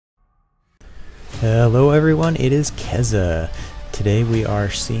Hello everyone, it is Keza. Today we are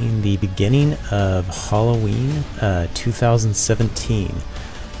seeing the beginning of Halloween 2017.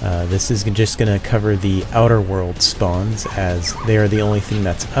 This is just going to cover the Outer World spawns, as they are the only thing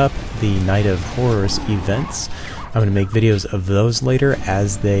that's up, the Night of Horrors events. I'm going to make videos of those later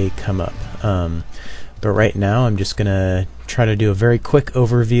as they come up. But right now I'm just going to try to do a very quick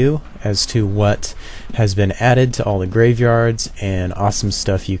overview as to what has been added to all the graveyards and awesome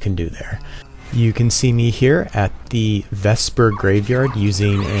stuff you can do there. You can see me here at the Vesper graveyard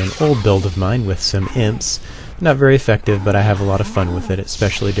using an old build of mine with some imps. Not very effective, but I have a lot of fun with it,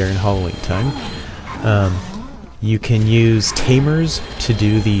 especially during Halloween time. You can use tamers to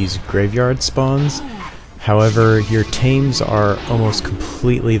do these graveyard spawns. However, your tames are almost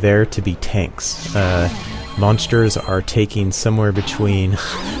completely there to be tanks. Monsters are taking somewhere between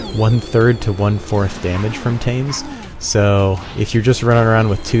 1/3 to 1/4 damage from tames. So if you're just running around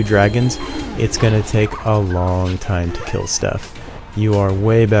with 2 dragons, it's going to take a long time to kill stuff. You are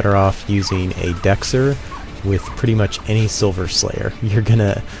way better off using a Dexer with pretty much any Silver Slayer. You're going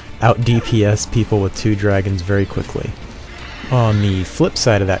to out DPS people with 2 dragons very quickly. On the flip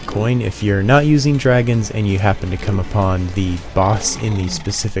side of that coin, if you're not using dragons and you happen to come upon the boss in the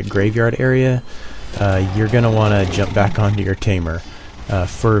specific graveyard area, you're going to want to jump back onto your tamer.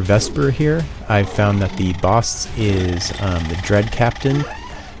 For Vesper here, I've found that the boss is the Dread Captain.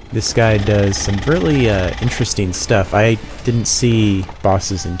 This guy does some really interesting stuff. I didn't see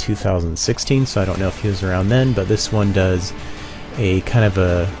bosses in 2016, so I don't know if he was around then, but this one does a kind of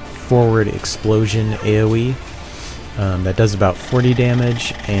a forward explosion AoE that does about 40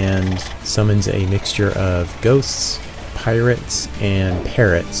 damage and summons a mixture of ghosts, pirates, and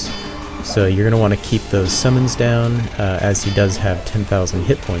parrots. So you're going to want to keep those summons down, as he does have 10,000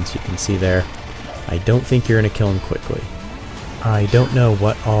 hit points, you can see there. I don't think you're going to kill him quickly. I don't know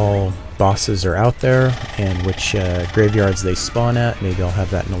what all bosses are out there and which graveyards they spawn at. Maybe I'll have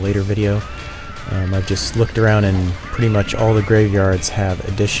that in a later video. I've just looked around and pretty much all the graveyards have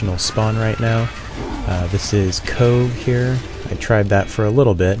additional spawn right now. This is Cove here. I tried that for a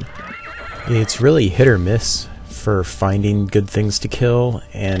little bit. It's really hit or miss for finding good things to kill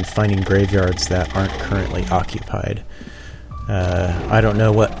and finding graveyards that aren't currently occupied. I don't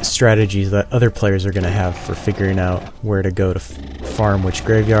know what strategies that other players are going to have for figuring out where to go to farm which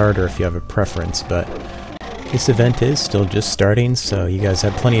graveyard, or if you have a preference, but this event is still just starting, so you guys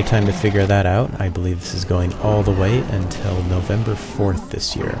have plenty of time to figure that out. I believe this is going all the way until November 4th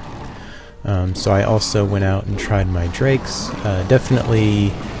this year. So I also went out and tried my Drakes.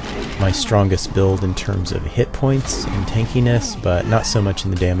 Definitely my strongest build in terms of hit points and tankiness, but not so much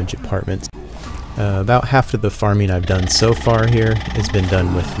in the damage department. About half of the farming I've done so far here has been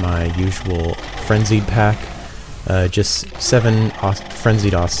done with my usual Frenzied pack. Just 7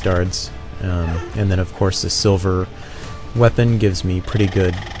 Frenzied Ostards, and then of course the silver weapon gives me pretty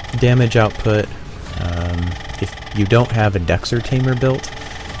good damage output. If you don't have a Dexer tamer built,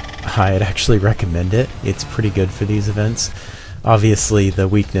 I'd actually recommend it. It's pretty good for these events. Obviously, the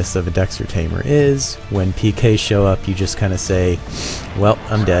weakness of a Dexter tamer is when PKs show up, you just kind of say, well,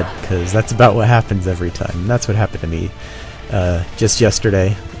 I'm dead, because that's about what happens every time. And that's what happened to me just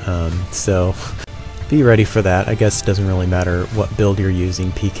yesterday. So be ready for that. I guess it doesn't really matter what build you're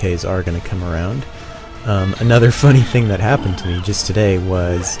using, PKs are going to come around. Another funny thing that happened to me just today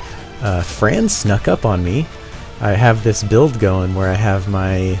was Fran snuck up on me. I have this build going where I have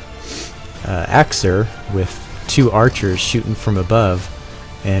my Axer with 2 archers shooting from above,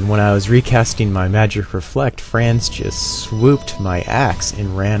 and when I was recasting my Magic Reflect, Franz just swooped my axe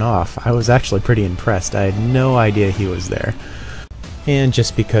and ran off. I was actually pretty impressed. I had no idea he was there. And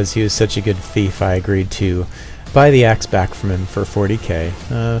just because he was such a good thief, I agreed to buy the axe back from him for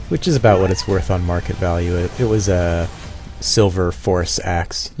 40k, which is about what it's worth on market value. It was a silver force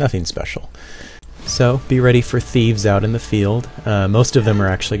axe, nothing special. So be ready for thieves out in the field. Most of them are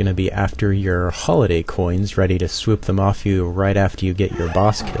actually going to be after your holiday coins, ready to swoop them off you right after you get your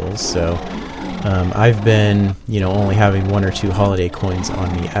boss kills. So I've been, only having 1 or 2 holiday coins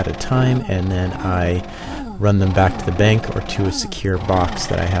on me at a time, and then I run them back to the bank or to a secure box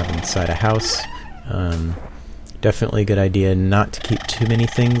that I have inside a house. Definitely a good idea not to keep too many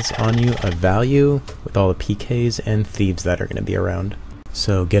things on you of value with all the PKs and thieves that are going to be around.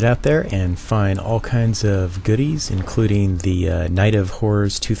 So get out there and find all kinds of goodies, including the Night of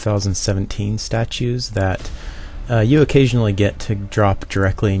Horrors 2017 statues that you occasionally get to drop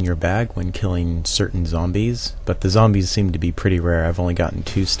directly in your bag when killing certain zombies, but the zombies seem to be pretty rare. I've only gotten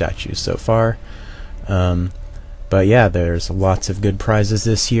 2 statues so far. But yeah, there's lots of good prizes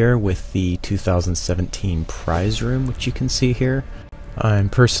this year with the 2017 prize room, which you can see here. I'm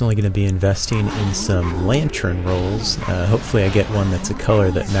personally going to be investing in some lantern rolls. Hopefully I get one that's a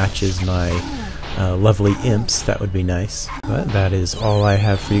color that matches my lovely imps. That would be nice. But that is all I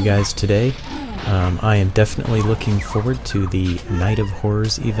have for you guys today. I am definitely looking forward to the Night of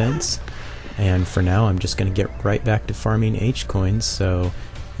Horrors events. And for now, I'm just going to get right back to farming H-coins. So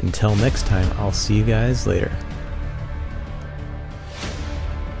until next time, I'll see you guys later.